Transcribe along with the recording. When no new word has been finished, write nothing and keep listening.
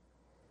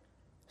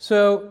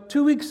So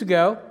 2 weeks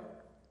ago,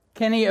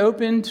 Kenny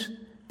opened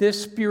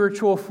this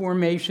spiritual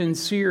formation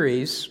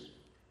series,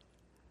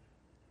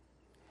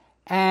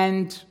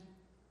 and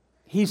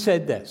he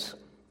said this: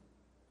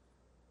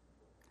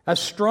 a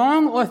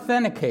strong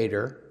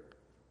authenticator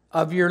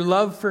of your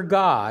love for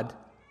God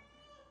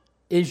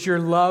is your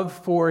love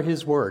for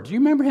His Word. Do you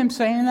remember him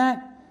saying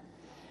that?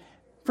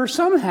 For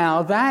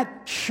somehow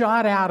that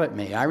shot out at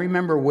me. I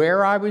remember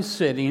where I was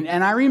sitting,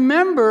 and I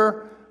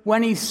remember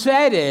when he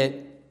said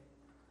it,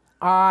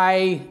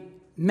 I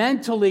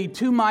mentally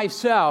to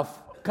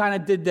myself kind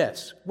of did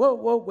this.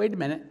 Whoa, wait a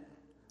minute.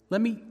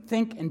 Let me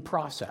think and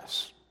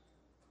process.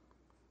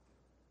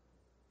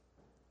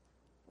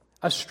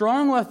 A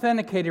strong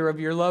authenticator of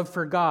your love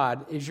for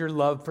God is your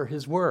love for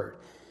His Word.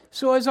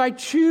 So as I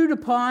chewed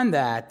upon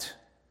that,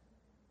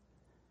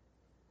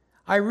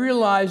 I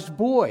realized,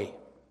 boy,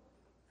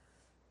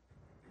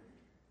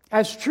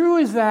 as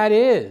true as that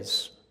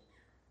is,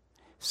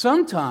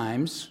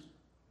 sometimes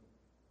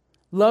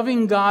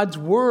loving God's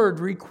Word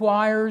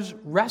requires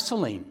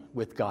wrestling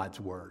with God's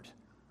Word.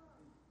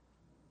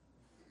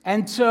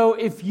 And so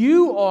if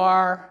you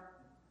are,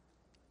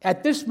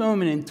 at this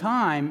moment in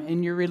time,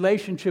 in your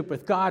relationship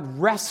with God,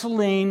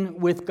 wrestling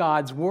with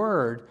God's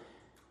Word,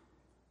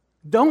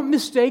 don't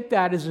mistake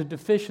that as a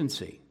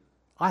deficiency.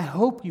 I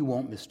hope you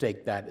won't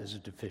mistake that as a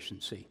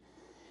deficiency.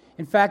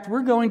 In fact,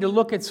 we're going to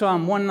look at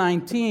Psalm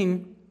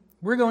 119.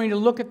 We're going to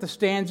look at the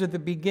stanza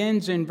that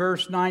begins in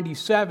verse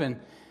 97.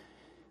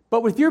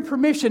 But with your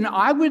permission,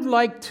 I would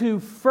like to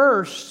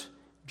first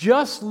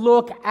just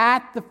look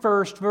at the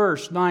first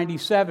verse,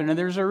 97. And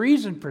there's a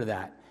reason for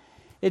that.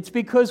 It's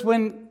because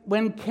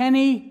when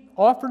Kenny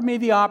offered me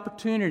the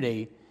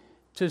opportunity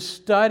to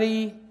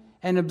study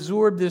and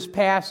absorb this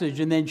passage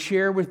and then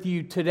share with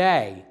you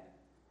today,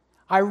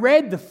 I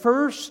read the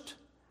first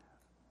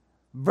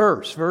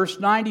verse, verse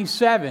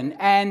 97,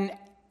 and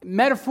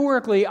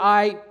metaphorically,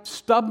 I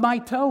stubbed my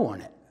toe on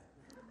it.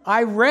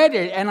 I read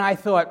it and I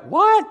thought,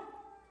 what?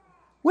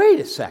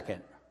 Wait a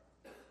second.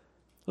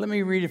 Let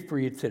me read it for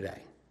you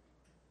today.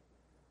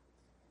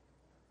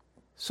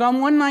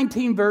 Psalm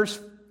 119, verse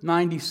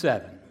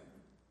 97.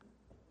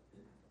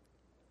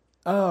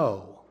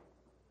 Oh,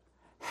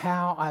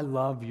 how I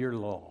love your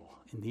law.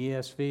 In the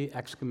ESV,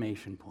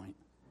 exclamation point.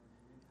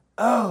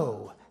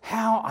 Oh,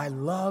 how I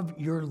love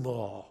your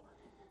law.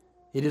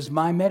 It is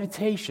my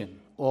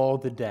meditation all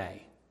the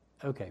day.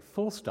 Okay,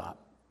 full stop.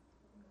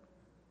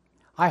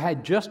 I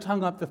had just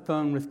hung up the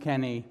phone with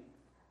Kenny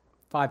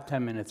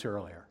 5-10 minutes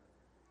earlier.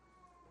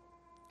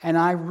 And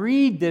I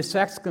read this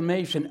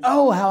exclamation,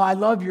 oh, how I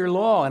love your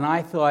law. And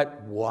I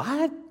thought,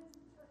 what?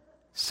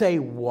 Say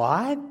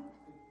what?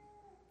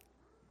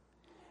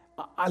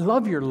 I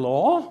love your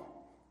law?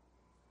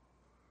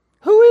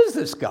 Who is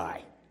this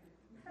guy?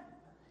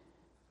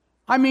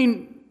 I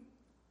mean,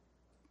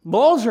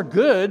 laws are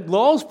good.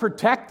 Laws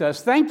protect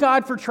us. Thank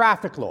God for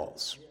traffic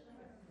laws.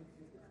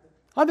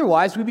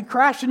 Otherwise, we'd be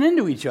crashing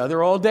into each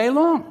other all day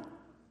long.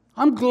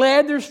 I'm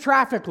glad there's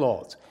traffic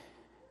laws.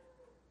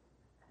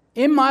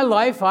 In my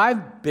life,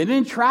 I've been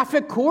in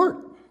traffic court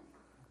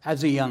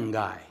as a young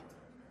guy.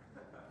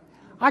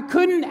 I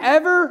couldn't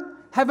ever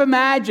have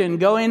imagined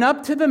going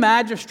up to the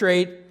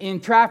magistrate in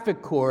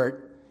traffic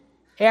court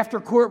after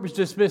court was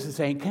dismissed and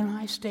saying, can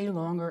I stay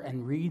longer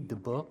and read the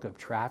book of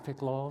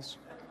traffic laws?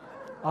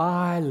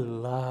 I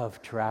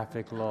love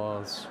traffic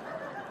laws.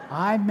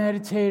 I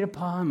meditate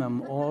upon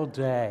them all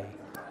day.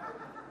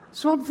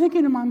 So I'm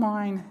thinking in my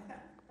mind,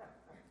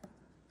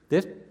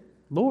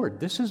 Lord,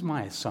 this is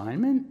my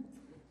assignment?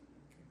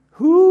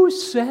 Who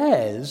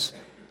says,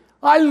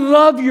 I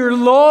love your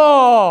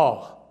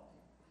law?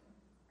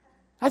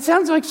 That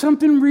sounds like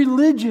something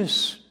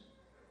religious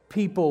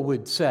people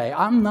would say.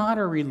 I'm not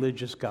a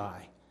religious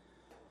guy.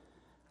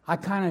 I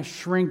kind of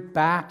shrink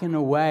back and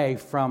away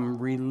from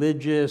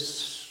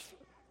religious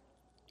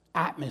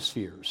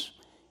atmospheres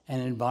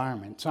and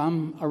environments.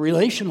 I'm a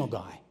relational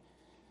guy.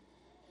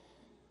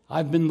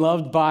 I've been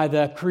loved by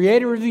the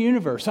creator of the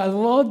universe. I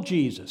love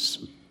Jesus.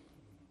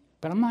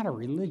 But I'm not a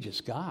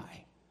religious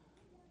guy.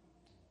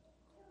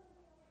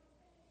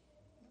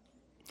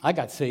 I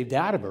got saved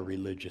out of a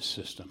religious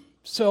system.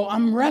 So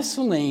I'm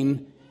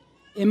wrestling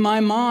in my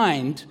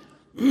mind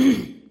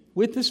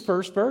with this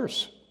first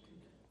verse.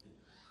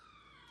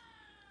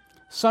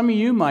 Some of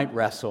you might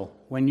wrestle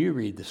when you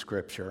read the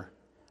scripture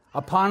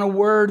upon a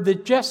word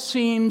that just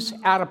seems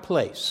out of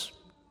place.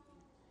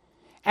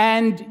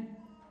 And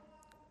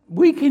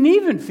we can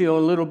even feel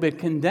a little bit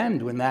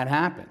condemned when that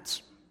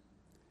happens.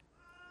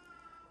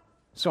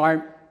 So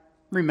I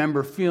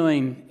remember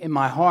feeling in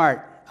my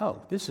heart,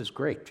 oh, this is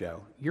great,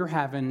 Joe. You're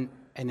having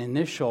an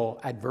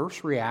initial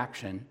adverse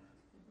reaction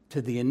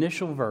to the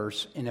initial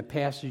verse in a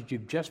passage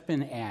you've just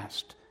been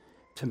asked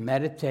to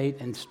meditate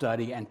and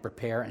study and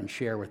prepare and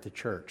share with the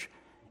church.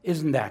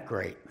 Isn't that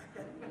great?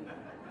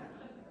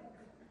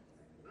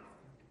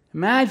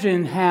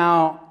 Imagine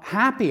how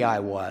happy I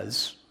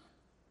was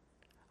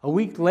a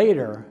week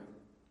later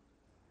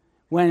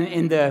when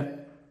in the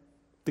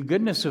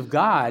goodness of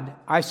God,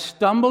 I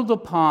stumbled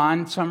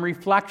upon some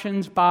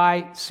reflections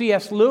by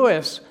C.S.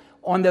 Lewis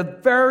on the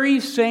very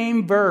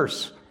same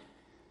verse.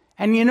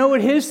 And you know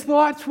what his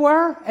thoughts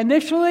were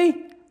initially?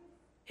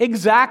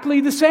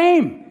 Exactly the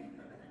same.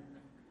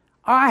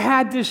 I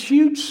had this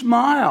huge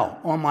smile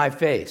on my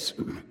face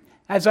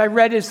as I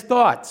read his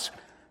thoughts.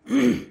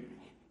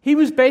 He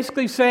was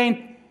basically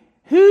saying,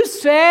 who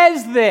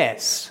says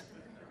this?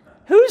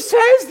 Who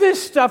says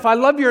this stuff? I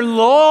love your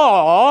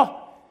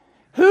law.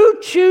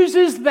 Who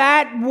chooses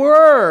that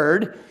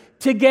word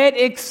to get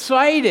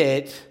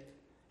excited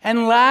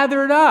and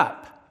lathered up?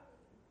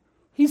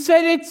 He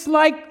said it's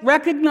like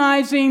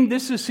recognizing,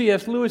 this is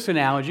C.S. Lewis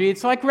analogy,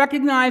 it's like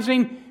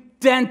recognizing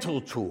dental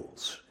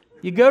tools.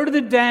 You go to the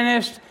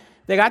dentist,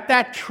 they got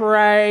that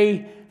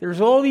tray,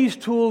 there's all these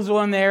tools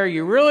on there,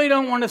 you really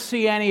don't want to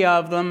see any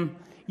of them.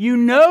 You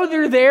know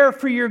they're there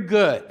for your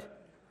good.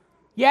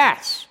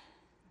 Yes.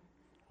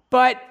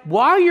 But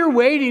while you're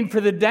waiting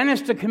for the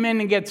dentist to come in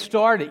and get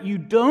started, you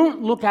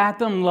don't look at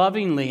them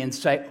lovingly and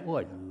say, oh,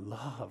 I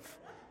love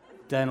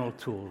dental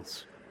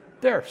tools.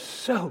 They're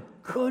so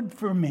good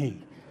for me.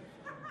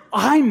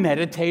 I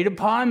meditate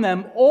upon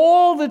them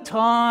all the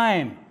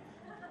time.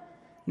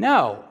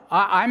 No,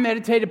 I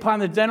meditate upon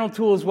the dental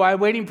tools while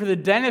waiting for the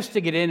dentist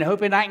to get in,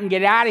 hoping I can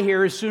get out of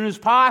here as soon as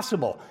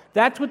possible.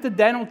 That's what the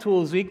dental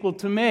tools equal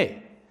to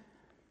me.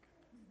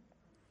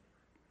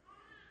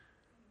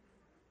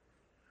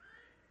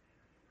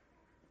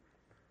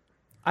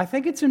 I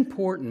think it's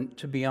important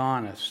to be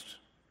honest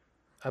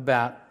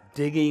about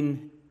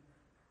digging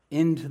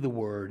into the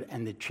Word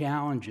and the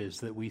challenges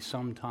that we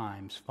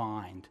sometimes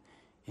find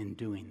in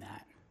doing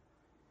that.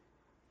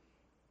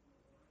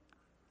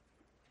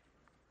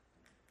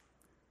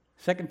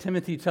 2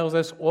 Timothy tells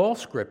us all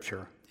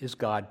Scripture is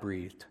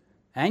God-breathed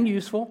and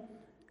useful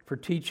for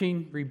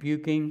teaching,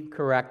 rebuking,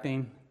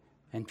 correcting,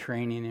 and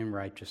training in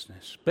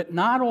righteousness. But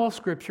not all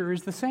Scripture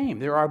is the same.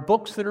 There are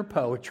books that are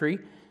poetry.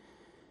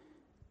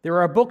 There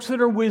are books that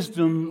are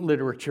wisdom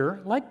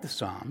literature, like the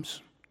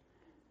Psalms.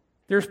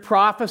 There's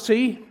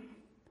prophecy.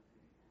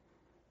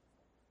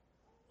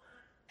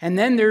 And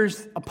then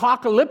there's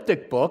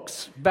apocalyptic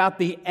books about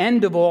the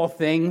end of all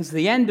things,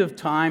 the end of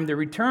time, the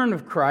return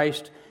of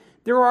Christ.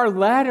 There are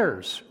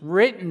letters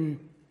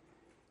written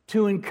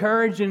to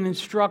encourage and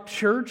instruct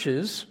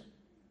churches.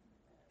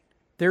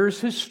 There's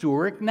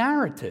historic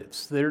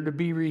narratives that are to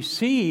be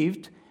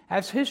received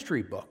as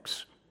history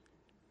books,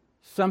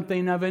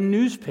 something of a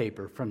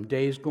newspaper from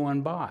days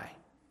gone by.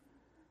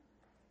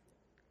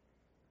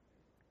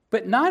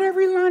 But not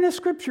every line of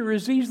Scripture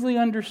is easily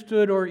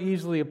understood or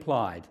easily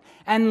applied.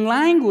 And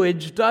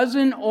language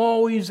doesn't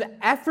always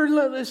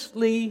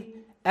effortlessly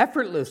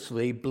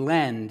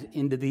blend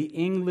into the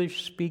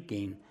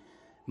English-speaking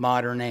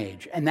modern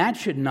age. And that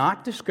should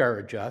not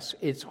discourage us.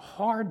 It's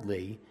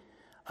hardly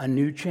a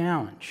new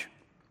challenge.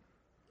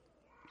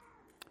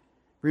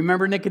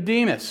 Remember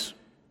Nicodemus.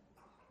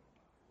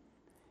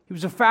 He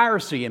was a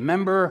Pharisee, a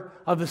member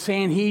of the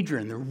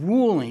Sanhedrin, the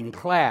ruling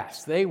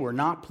class. They were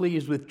not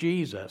pleased with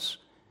Jesus.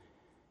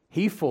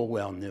 He full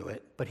well knew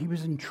it, but he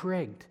was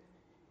intrigued.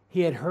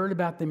 He had heard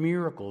about the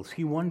miracles.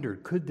 He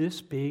wondered, could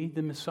this be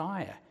the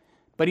Messiah?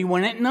 But he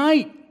went at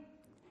night.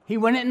 He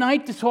went at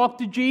night to talk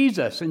to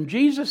Jesus. And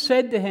Jesus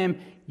said to him,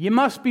 you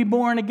must be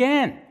born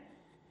again.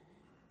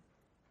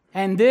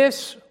 And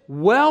this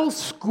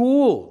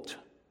well-schooled,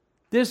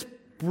 this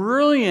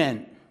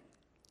brilliant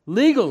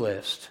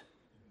legalist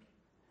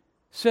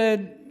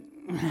said,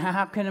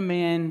 how can a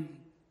man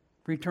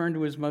return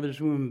to his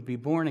mother's womb and be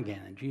born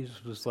again? And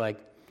Jesus was like,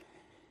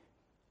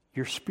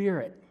 your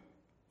spirit.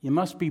 You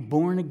must be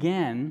born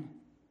again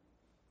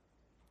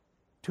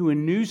to a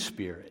new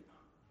spirit.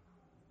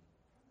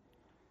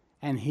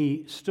 And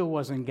he still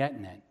wasn't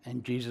getting it.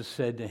 And Jesus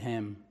said to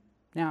him,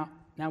 now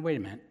wait a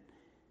minute.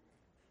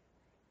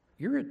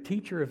 You're a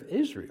teacher of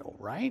Israel,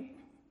 right?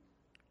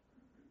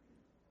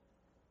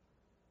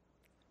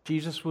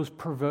 Jesus was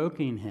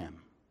provoking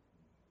him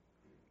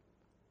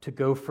to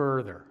go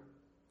further,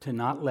 to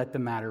not let the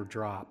matter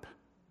drop,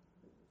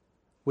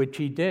 which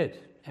he did.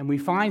 And we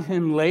find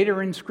him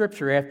later in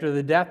Scripture, after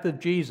the death of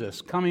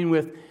Jesus, coming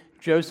with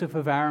Joseph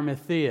of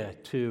Arimathea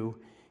to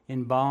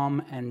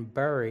embalm and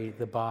bury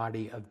the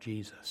body of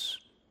Jesus.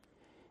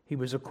 He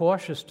was a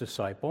cautious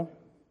disciple,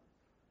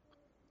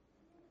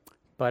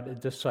 but a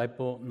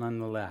disciple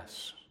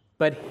nonetheless.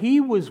 But he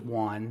was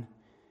one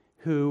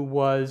who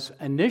was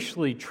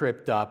initially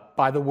tripped up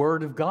by the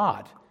Word of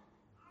God.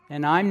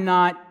 And I'm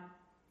not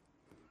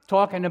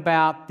talking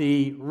about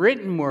the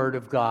written Word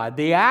of God,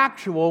 the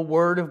actual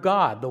Word of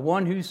God, the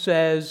one who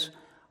says,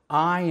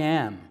 I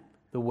am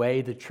the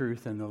way, the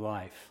truth, and the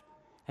life.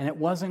 And it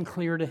wasn't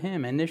clear to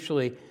him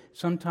initially.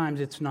 Sometimes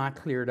it's not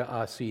clear to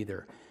us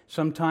either.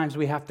 Sometimes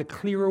we have to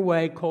clear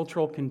away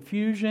cultural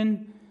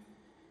confusion,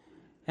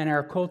 and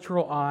our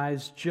cultural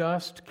eyes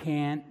just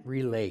can't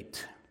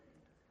relate.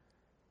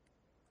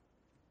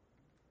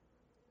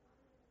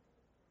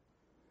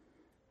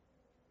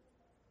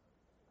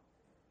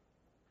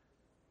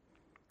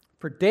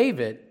 For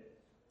David,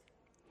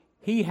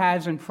 he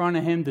has in front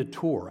of him the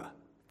Torah,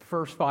 the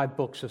first 5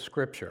 books of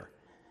Scripture.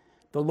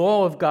 The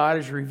law of God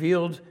is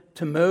revealed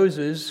to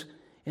Moses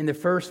in the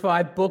first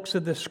 5 books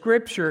of the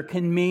Scripture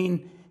can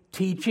mean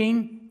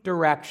teaching,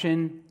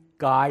 direction,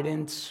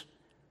 guidance,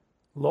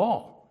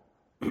 law.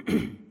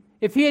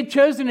 If he had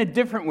chosen a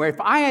different way, if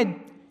I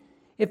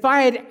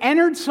had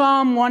entered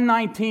Psalm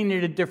 119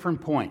 at a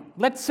different point,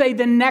 let's say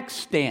the next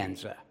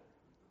stanza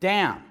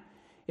down,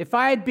 if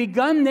I had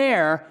begun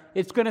there,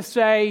 it's going to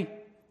say,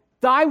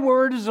 thy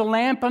word is a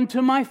lamp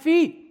unto my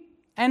feet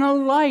and a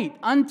light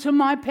unto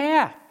my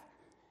path.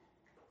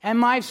 And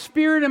my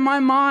spirit and my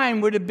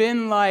mind would have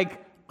been like,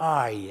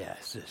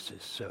 yes, this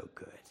is so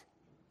good.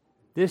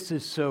 This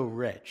is so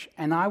rich.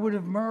 And I would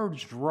have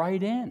merged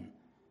right in.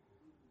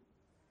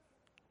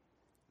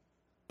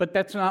 But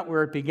that's not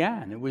where it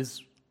began. It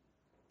was,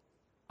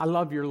 I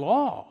love your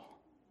law,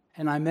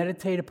 and I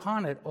meditate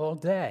upon it all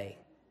day.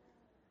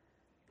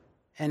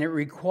 And it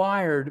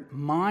required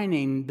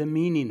mining the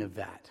meaning of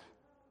that.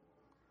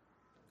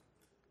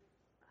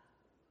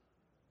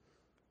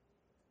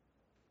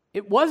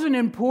 It wasn't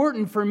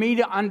important for me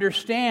to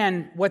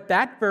understand what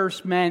that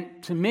verse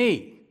meant to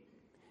me.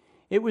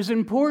 It was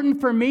important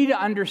for me to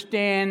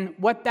understand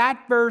what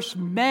that verse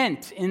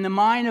meant in the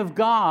mind of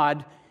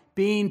God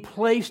being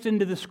placed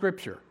into the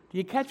Scripture. Do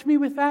you catch me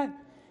with that?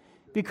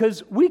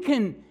 Because we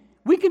can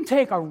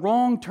take a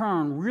wrong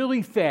turn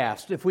really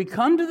fast if we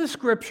come to the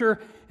Scripture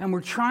and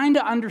we're trying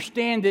to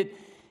understand it,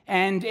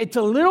 and it's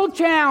a little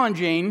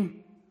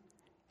challenging,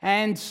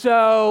 and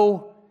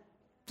so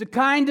to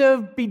kind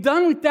of be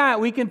done with that,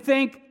 we can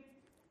think,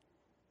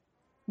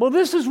 well,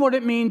 this is what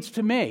it means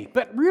to me.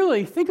 But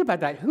really, think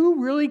about that.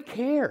 Who really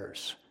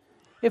cares?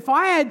 If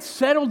I had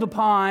settled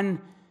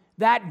upon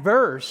that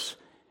verse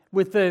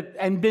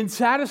and been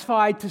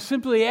satisfied to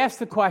simply ask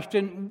the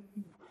question,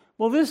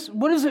 well,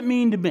 what does it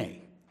mean to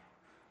me?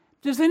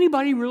 Does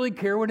anybody really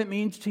care what it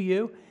means to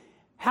you?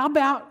 How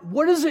about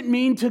what does it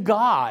mean to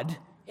God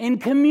in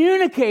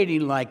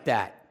communicating like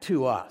that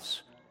to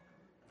us?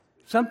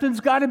 Something's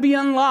got to be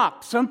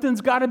unlocked.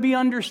 Something's got to be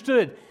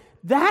understood.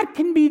 That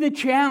can be the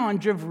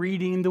challenge of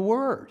reading the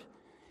Word.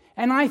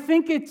 And I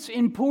think it's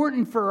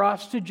important for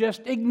us to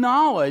just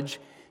acknowledge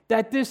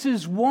that this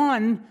is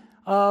one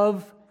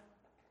of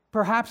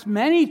perhaps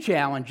many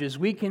challenges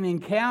we can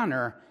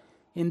encounter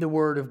in the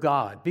Word of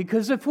God.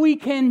 Because if we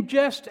can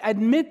just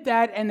admit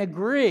that and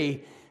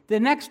agree,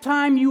 the next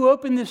time you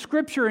open the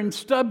Scripture and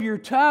stub your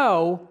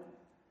toe,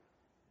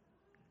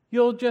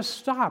 you'll just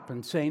stop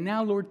and say,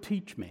 now, Lord,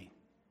 teach me.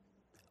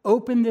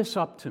 Open this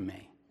up to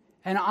me.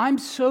 And I'm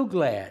so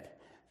glad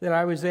that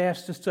I was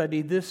asked to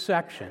study this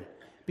section,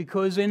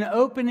 because in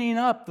opening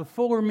up the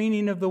fuller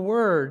meaning of the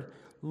word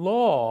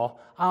law,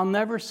 I'll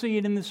never see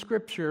it in the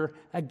Scripture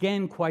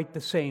again quite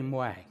the same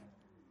way.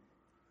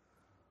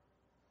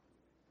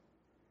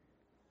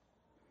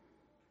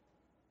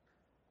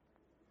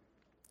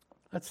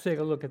 Let's take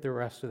a look at the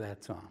rest of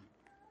that psalm.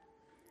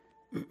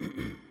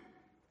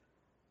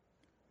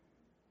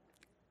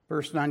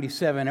 Verse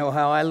 97, oh,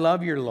 how I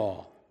love your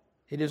law.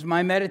 It is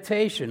my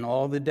meditation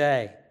all the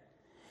day.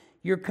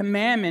 Your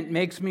commandment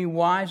makes me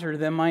wiser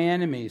than my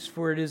enemies,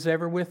 for it is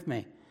ever with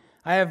me.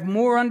 I have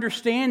more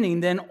understanding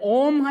than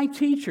all my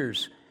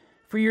teachers,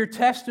 for your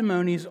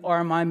testimonies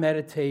are my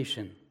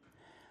meditation.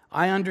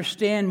 I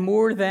understand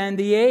more than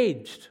the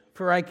aged,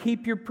 for I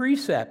keep your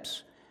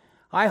precepts.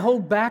 I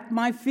hold back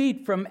my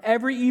feet from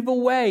every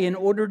evil way in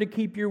order to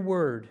keep your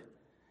word.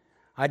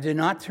 I do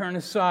not turn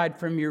aside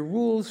from your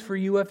rules, for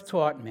you have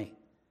taught me.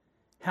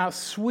 How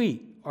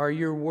sweet are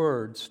your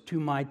words to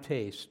my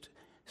taste,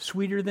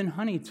 sweeter than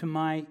honey to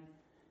my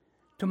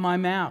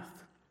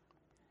mouth.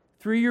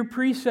 Through your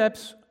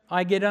precepts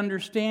I get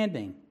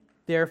understanding,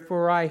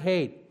 therefore I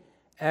hate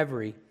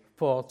every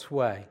false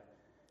way.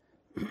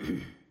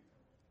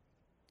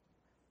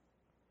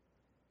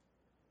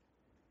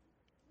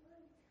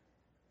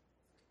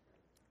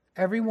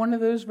 Every one of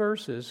those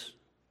verses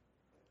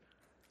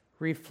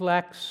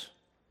reflects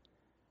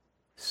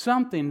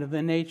something of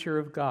the nature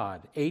of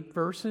God. 8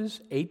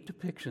 verses, 8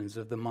 depictions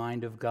of the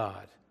mind of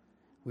God.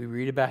 We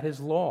read about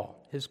His law,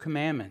 His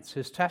commandments,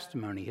 His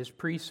testimony, His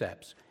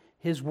precepts,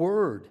 His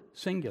word,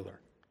 singular,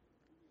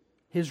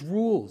 His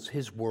rules,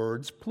 His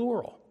words,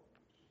 plural,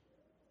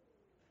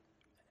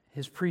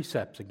 His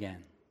precepts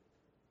again.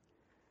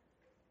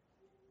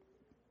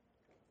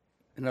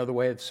 Another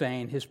way of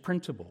saying His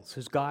principles,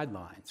 His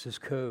guidelines, His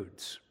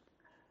codes.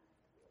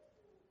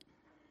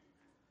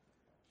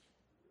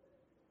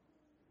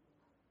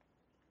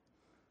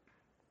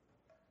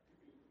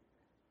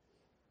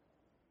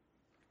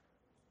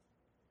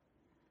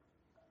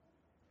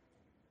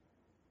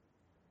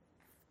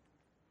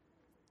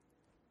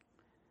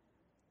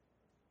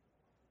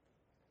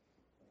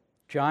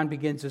 John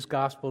begins his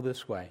gospel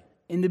this way.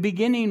 In the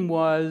beginning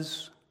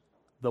was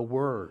the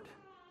Word.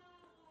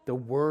 The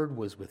Word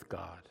was with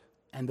God,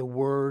 and the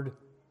Word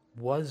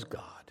was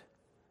God.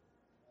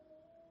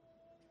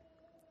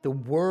 The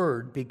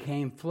Word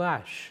became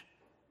flesh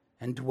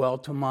and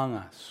dwelt among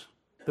us.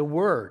 The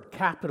Word,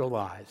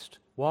 capitalized.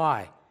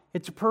 Why?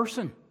 It's a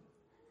person.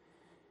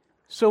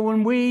 So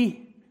when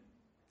we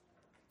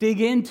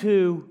dig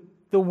into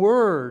the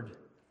Word,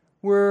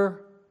 we're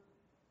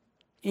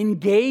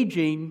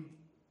engaging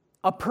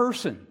a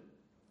person.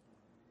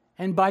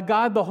 And by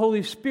God the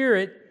Holy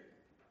Spirit,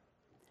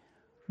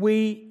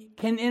 we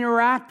can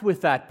interact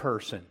with that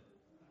person.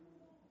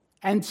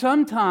 And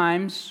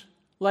sometimes,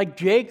 like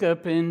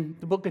Jacob in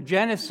the book of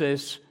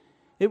Genesis,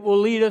 it will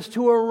lead us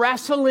to a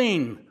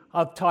wrestling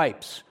of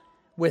types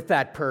with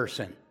that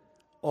person,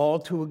 all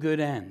to a good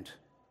end.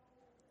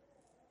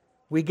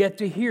 We get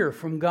to hear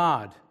from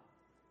God.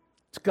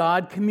 It's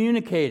God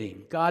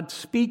communicating, God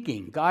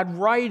speaking, God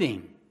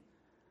writing.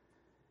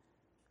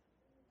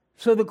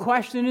 So the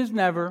question is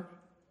never,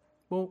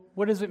 well,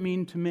 what does it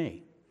mean to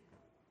me?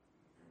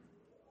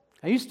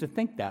 I used to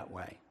think that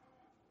way.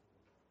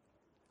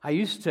 I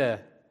used to,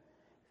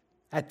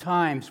 at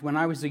times, when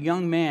I was a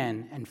young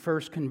man and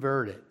first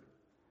converted,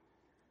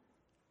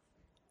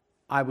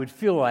 I would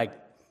feel like,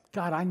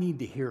 God, I need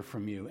to hear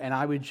from you. And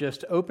I would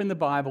just open the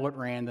Bible at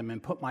random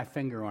and put my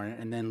finger on it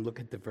and then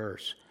look at the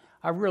verse.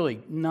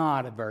 Really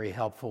not a very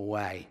helpful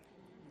way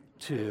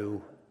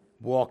to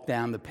walk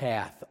down the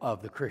path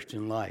of the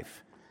Christian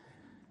life.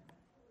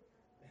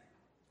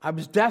 I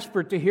was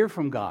desperate to hear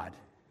from God,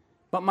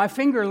 but my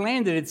finger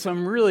landed at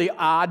some really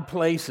odd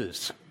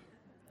places.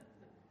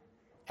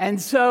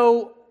 And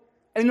so,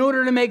 in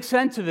order to make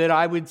sense of it,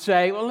 I would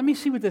say, well, let me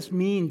see what this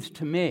means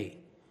to me.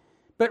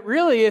 But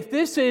really, if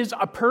this is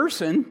a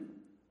person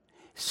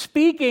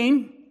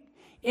speaking,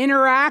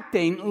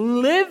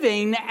 interacting,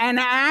 living, and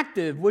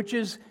active, which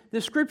is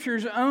the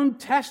Scripture's own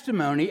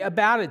testimony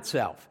about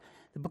itself.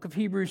 The book of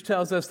Hebrews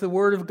tells us the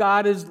Word of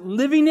God is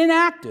living and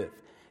active,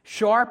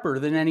 sharper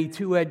than any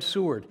two-edged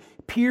sword,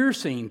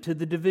 piercing to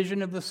the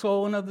division of the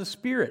soul and of the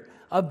spirit,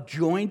 of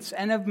joints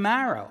and of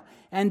marrow,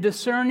 and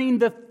discerning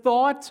the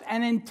thoughts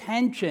and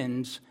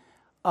intentions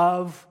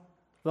of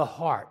the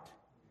heart.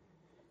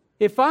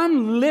 If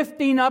I'm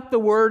lifting up the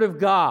Word of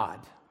God,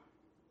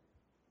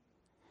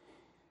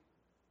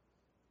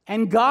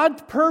 and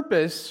God's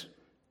purpose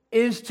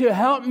is to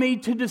help me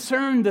to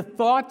discern the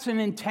thoughts and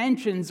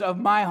intentions of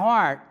my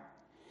heart,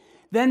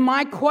 then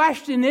my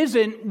question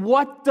isn't,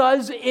 what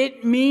does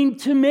it mean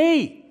to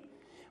me?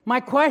 My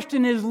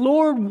question is,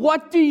 Lord,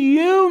 what do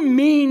you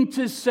mean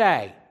to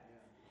say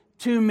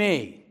to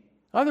me?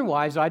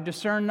 Otherwise, I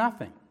discern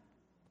nothing.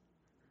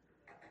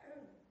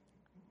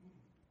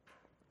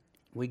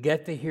 We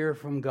get to hear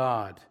from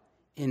God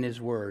in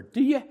His Word.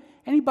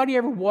 Anybody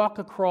ever walk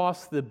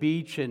across the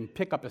beach and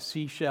pick up a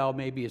seashell,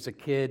 maybe as a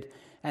kid,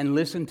 and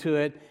listen to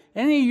it?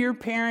 Any of your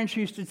parents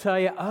used to tell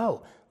you,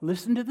 oh,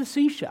 listen to the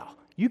seashell.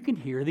 You can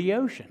hear the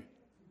ocean.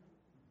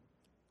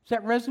 Does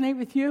that resonate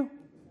with you?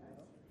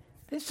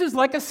 This is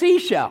like a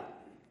seashell.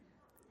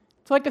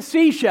 It's like a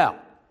seashell.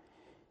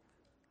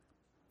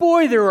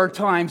 Boy, there are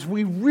times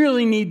we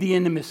really need the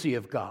intimacy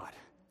of God.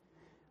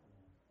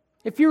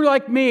 If you're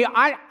like me,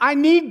 I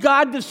need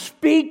God to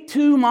speak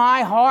to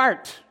my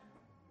heart.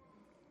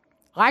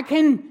 I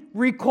can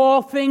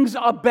recall things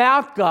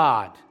about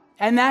God,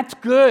 and that's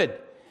good.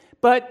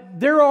 But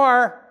there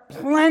are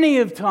plenty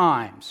of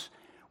times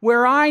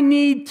where I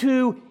need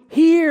to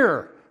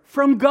hear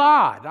from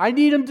God. I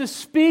need Him to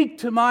speak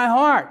to my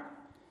heart.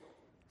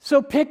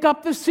 So pick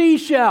up the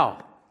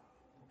seashell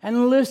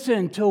and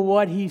listen to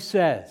what He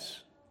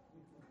says.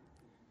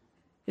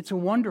 It's a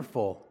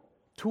wonderful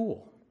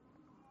tool.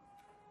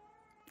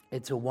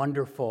 It's a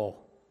wonderful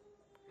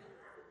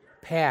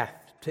path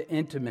to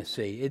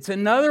intimacy. It's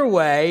another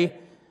way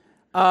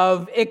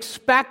of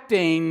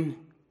expecting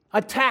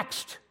a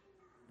text,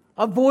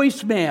 a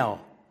voicemail,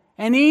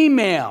 an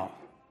email,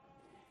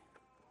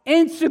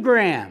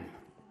 Instagram,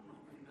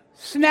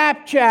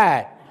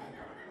 Snapchat.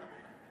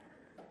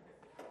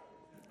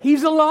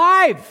 He's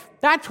alive.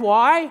 That's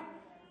why.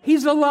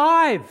 He's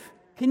alive.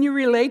 Can you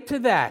relate to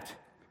that?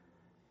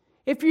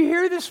 If you're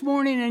here this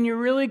morning and you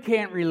really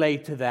can't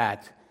relate to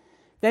that,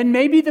 then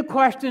maybe the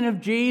question of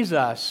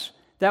Jesus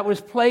that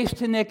was placed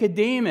to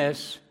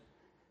Nicodemus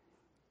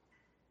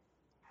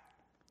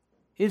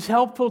is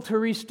helpful to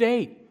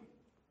restate.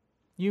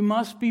 You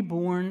must be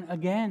born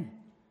again.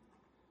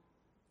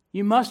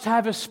 You must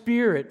have a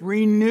spirit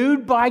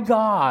renewed by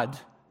God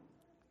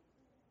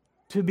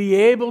to be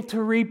able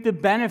to reap the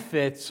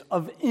benefits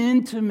of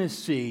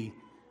intimacy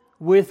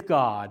with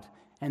God,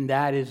 and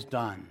that is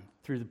done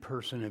through the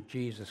person of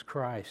Jesus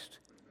Christ,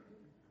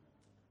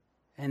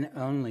 and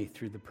only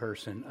through the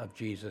person of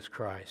Jesus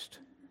Christ.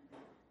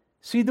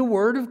 See, the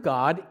Word of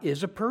God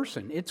is a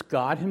person. It's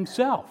God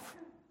Himself,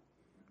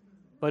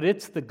 but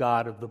it's the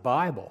God of the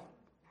Bible.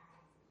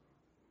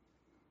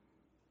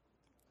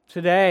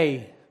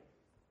 Today,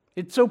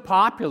 it's so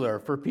popular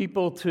for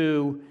people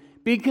to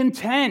be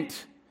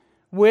content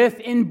with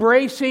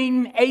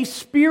embracing a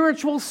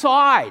spiritual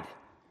side.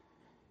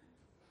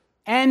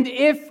 And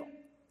if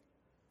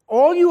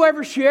all you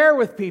ever share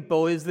with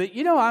people is that,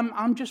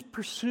 I'm just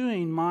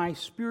pursuing my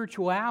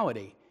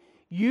spirituality,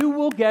 you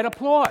will get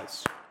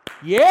applause.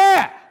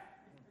 Yeah!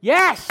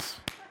 Yes!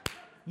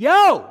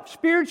 Yo!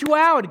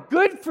 Spirituality,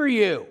 good for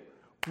you.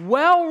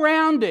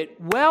 Well-rounded,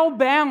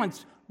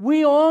 well-balanced.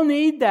 We all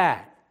need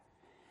that.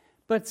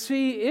 But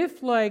see,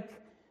 if like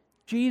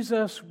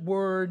Jesus'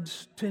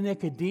 words to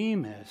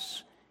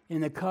Nicodemus in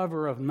the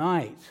cover of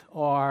night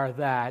are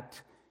that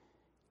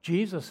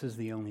Jesus is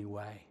the only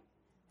way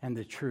and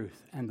the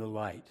truth and the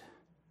light.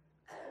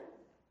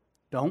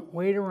 Don't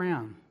wait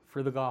around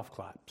for the golf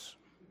claps.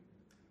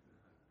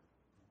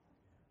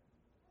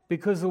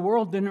 Because the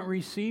world didn't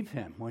receive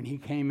him when he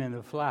came in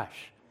the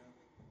flesh.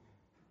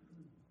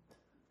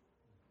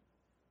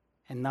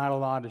 And not a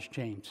lot has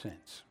changed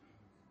since.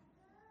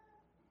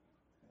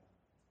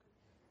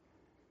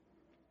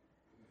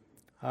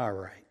 All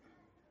right.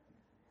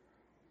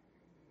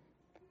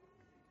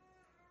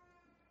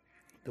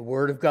 The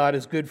Word of God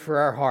is good for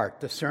our heart,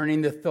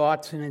 discerning the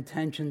thoughts and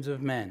intentions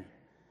of men.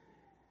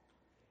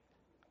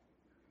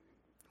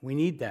 We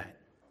need that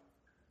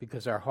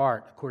because our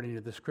heart, according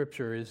to the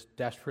Scripture, is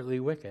desperately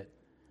wicked.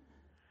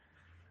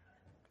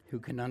 Who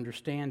can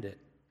understand it?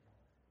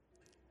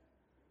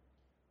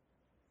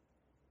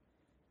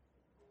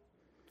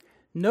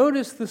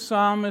 Notice the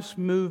psalmist's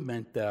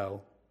movement,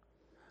 though,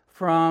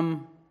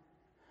 from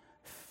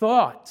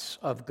thoughts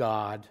of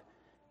God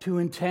to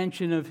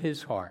intention of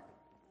his heart.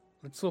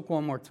 Let's look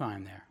one more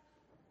time there.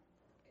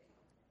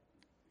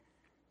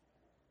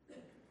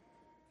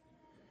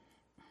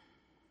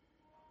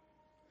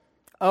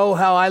 Oh,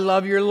 how I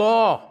love your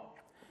law.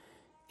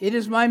 It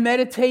is my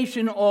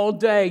meditation all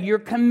day. Your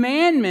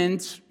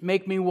commandments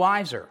make me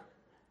wiser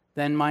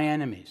than my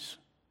enemies.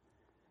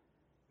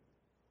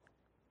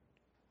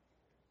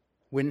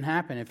 Wouldn't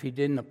happen if he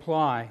didn't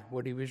apply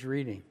what he was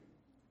reading.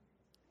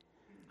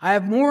 I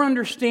have more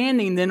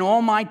understanding than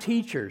all my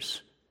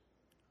teachers,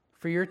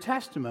 for your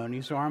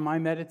testimonies are my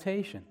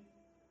meditation.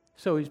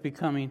 So he's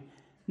becoming,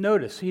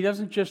 notice, he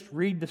doesn't just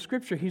read the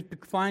Scripture, he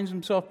finds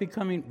himself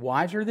becoming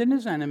wiser than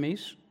his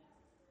enemies,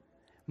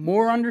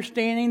 more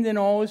understanding than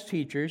all his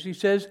teachers. He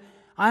says,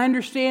 I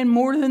understand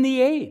more than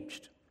the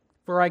aged,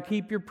 for I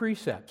keep your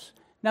precepts.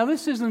 Now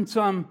this isn't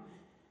some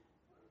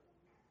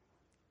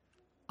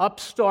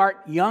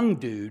upstart young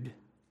dude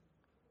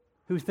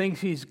who thinks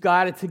he's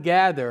got it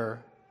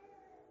together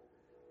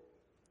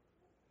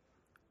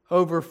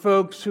over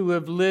folks who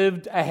have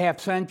lived a half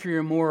century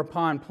or more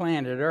upon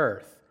planet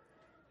Earth.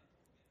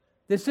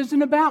 This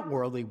isn't about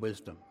worldly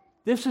wisdom.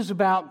 This is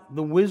about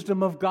the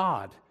wisdom of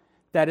God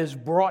that is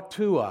brought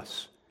to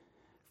us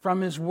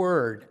from His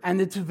Word,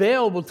 and it's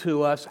available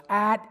to us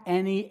at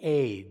any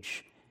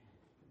age.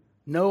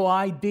 No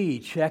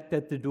ID checked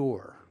at the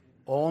door.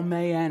 All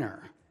may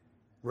enter.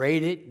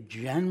 Rated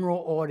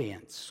general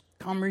audience.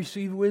 Come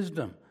receive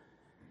wisdom.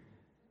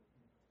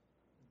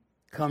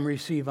 Come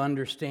receive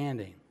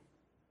understanding.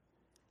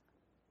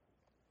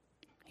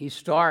 He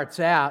starts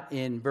out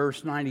in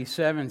verse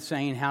 97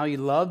 saying how he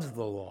loves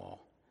the law.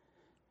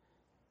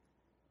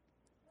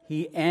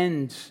 He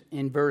ends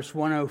in verse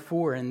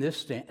 104 in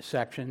this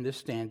section, this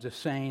stanza,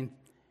 saying,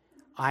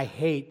 I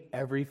hate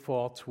every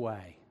false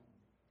way.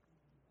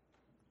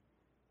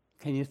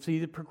 Can you see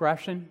the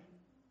progression?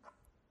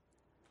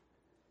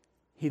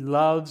 He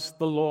loves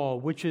the law,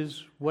 which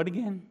is what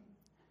again?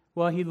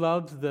 Well, he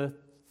loves the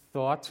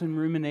thoughts and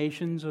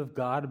ruminations of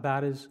God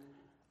about His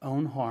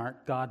own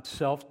heart, God's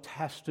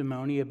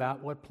self-testimony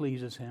about what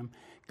pleases Him,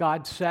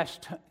 God's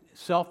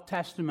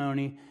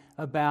self-testimony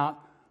about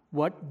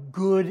what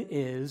good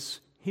is.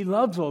 He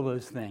loves all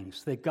those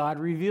things that God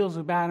reveals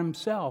about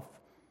Himself.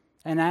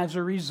 And as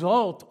a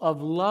result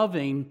of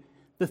loving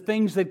the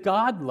things that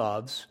God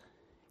loves,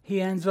 he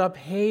ends up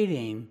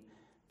hating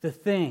the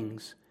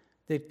things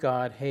that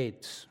God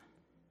hates.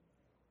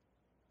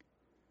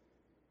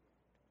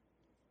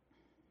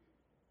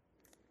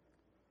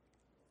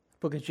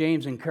 The book of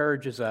James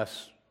encourages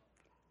us,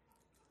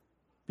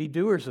 be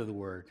doers of the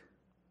word,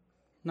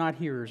 not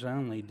hearers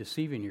only,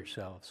 deceiving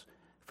yourselves.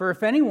 For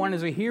if anyone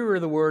is a hearer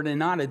of the word and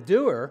not a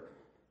doer,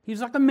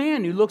 he's like a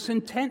man who looks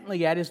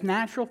intently at his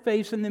natural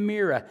face in the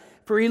mirror.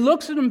 For he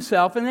looks at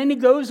himself and then he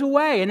goes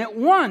away, and at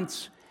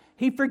once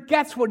he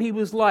forgets what he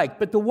was like.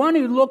 But the one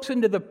who looks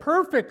into the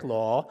perfect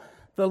law,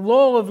 the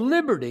law of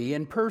liberty,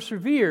 and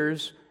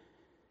perseveres,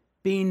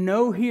 being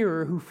no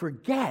hearer who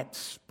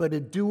forgets, but a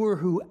doer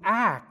who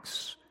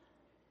acts,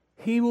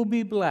 he will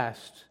be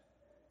blessed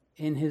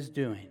in his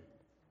doing.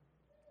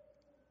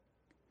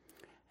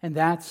 And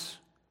that's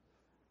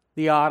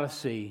the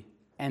odyssey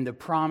and the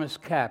promise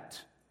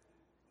kept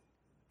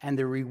and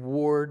the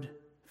reward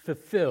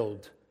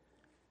fulfilled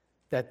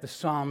that the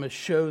psalmist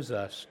shows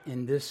us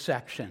in this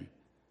section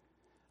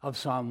of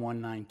Psalm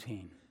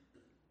 119.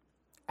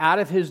 Out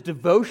of his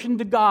devotion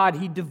to God,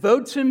 he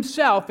devotes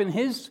himself. In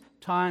his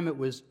time, it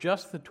was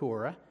just the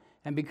Torah,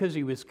 and because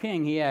he was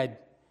king, he had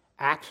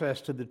access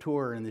to the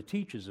Torah and the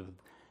teachers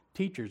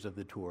of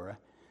the Torah.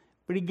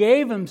 But he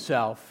gave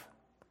himself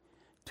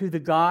to the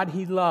God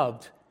he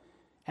loved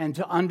and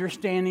to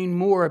understanding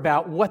more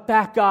about what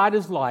that God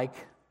is like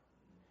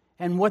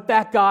and what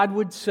that God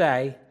would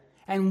say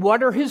and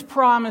what are His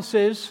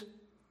promises.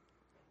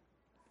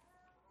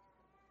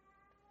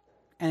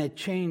 And it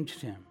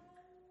changed him.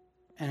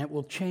 And it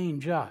will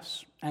change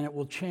us. And it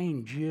will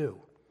change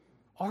you.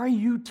 Are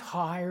you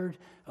tired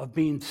of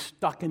being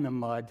stuck in the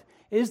mud?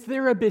 Is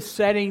there a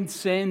besetting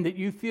sin that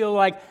you feel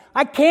like,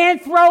 I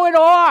can't throw it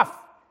off?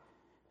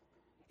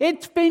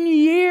 It's been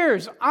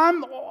years.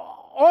 I'm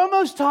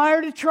almost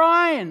tired of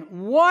trying.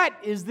 What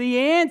is the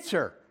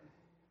answer?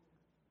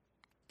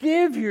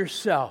 Give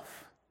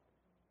yourself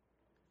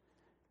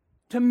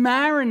to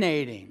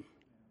marinating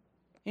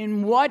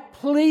in what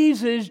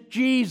pleases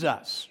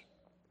Jesus.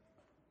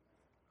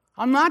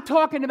 I'm not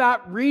talking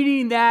about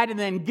reading that and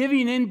then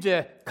giving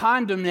into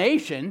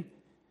condemnation.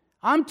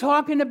 I'm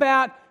talking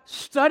about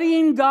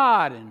studying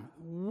God and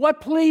what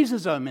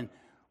pleases Him and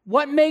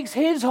what makes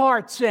His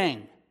heart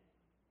sing.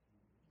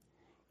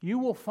 You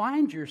will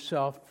find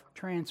yourself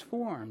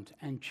transformed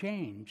and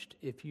changed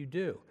if you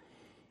do.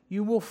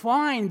 You will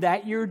find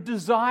that your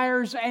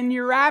desires and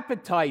your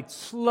appetites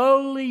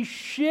slowly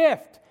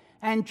shift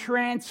and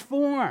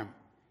transform.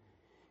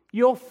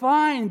 You'll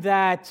find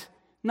that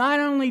not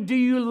only do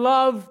you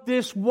love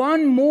this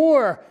one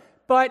more,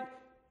 but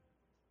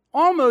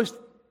almost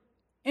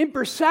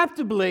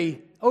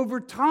imperceptibly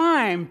over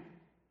time,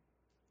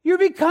 you're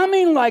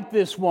becoming like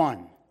this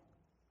one.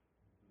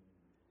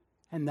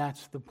 And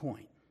that's the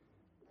point.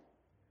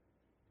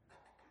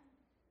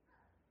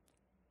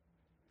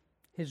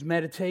 His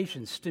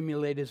meditations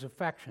stimulate his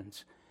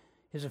affections.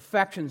 His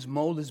affections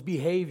mold his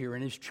behavior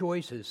and his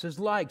choices, his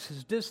likes,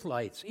 his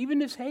dislikes, even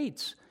his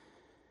hates.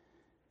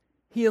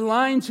 He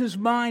aligns his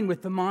mind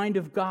with the mind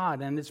of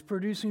God, and it's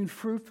producing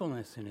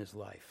fruitfulness in his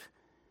life.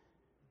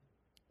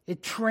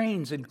 It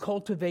trains and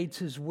cultivates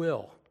his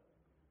will.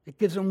 It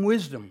gives him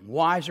wisdom,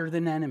 wiser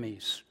than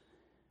enemies,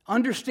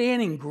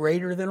 understanding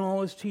greater than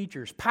all his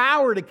teachers,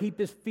 power to keep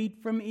his feet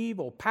from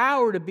evil,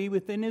 power to be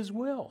within his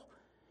will.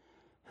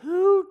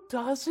 Who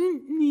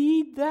doesn't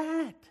need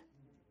that?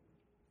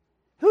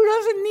 Who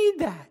doesn't need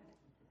that?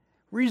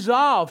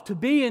 Resolve to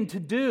be and to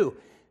do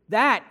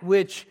that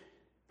which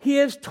He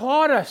has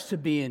taught us to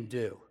be and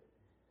do.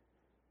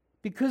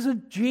 Because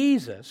of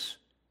Jesus,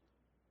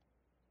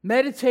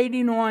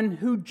 meditating on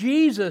who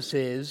Jesus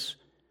is,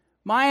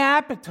 my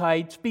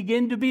appetites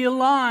begin to be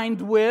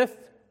aligned with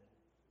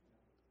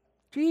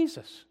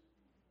Jesus.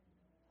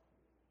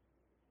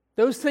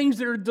 Those things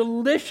that are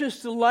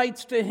delicious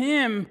delights to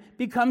Him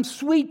become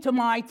sweet to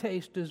my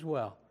taste as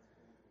well.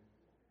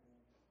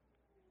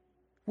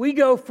 We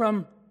go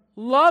from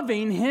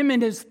loving Him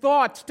and His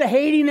thoughts to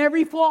hating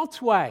every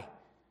false way.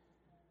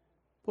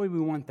 Boy, we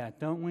want that,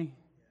 don't we?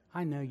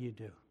 I know you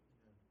do.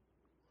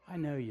 I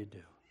know you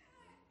do.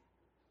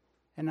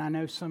 And I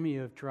know some of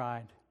you have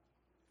tried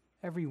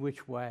every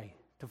which way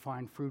to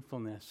find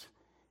fruitfulness,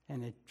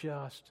 and it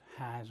just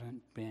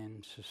hasn't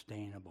been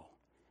sustainable.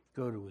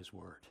 Go to His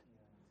Word.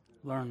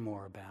 Learn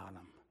more about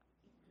Him.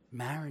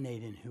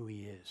 Marinate in who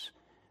He is.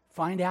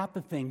 Find out the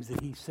things that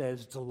He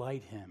says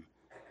delight Him.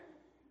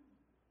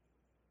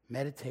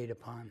 Meditate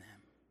upon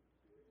them.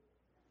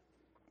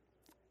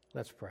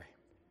 Let's pray.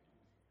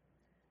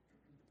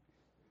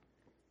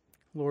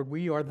 Lord,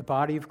 we are the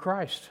body of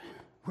Christ.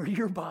 We're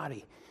your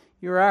body.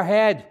 You're our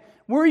head.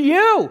 We're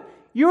you.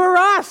 You're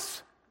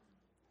us.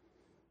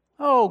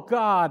 Oh,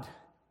 God.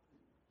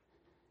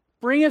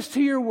 Bring us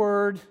to your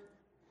word.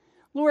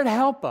 Lord,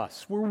 help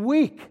us. We're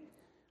weak.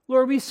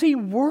 Lord, we see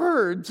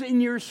words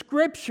in your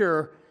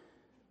scripture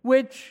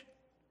which,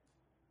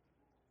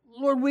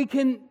 Lord, we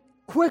can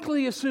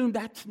quickly assume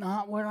that's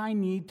not what I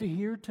need to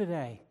hear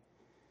today.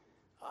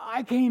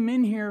 I came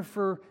in here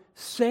for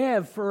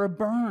salve, for a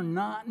burn,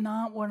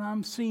 not what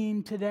I'm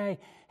seeing today.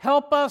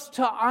 Help us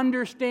to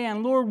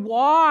understand, Lord,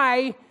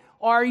 why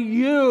are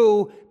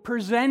you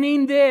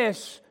presenting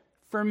this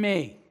for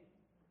me?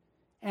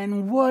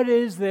 And what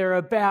is there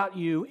about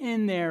you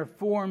in there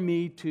for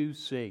me to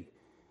see?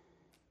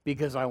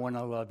 Because I want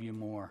to love you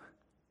more.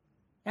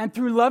 And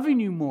through loving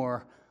you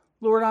more,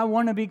 Lord, I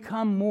want to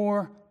become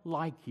more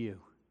like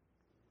you.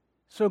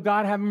 So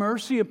God, have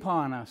mercy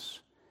upon us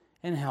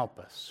and help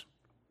us.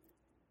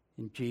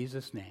 In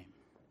Jesus' name.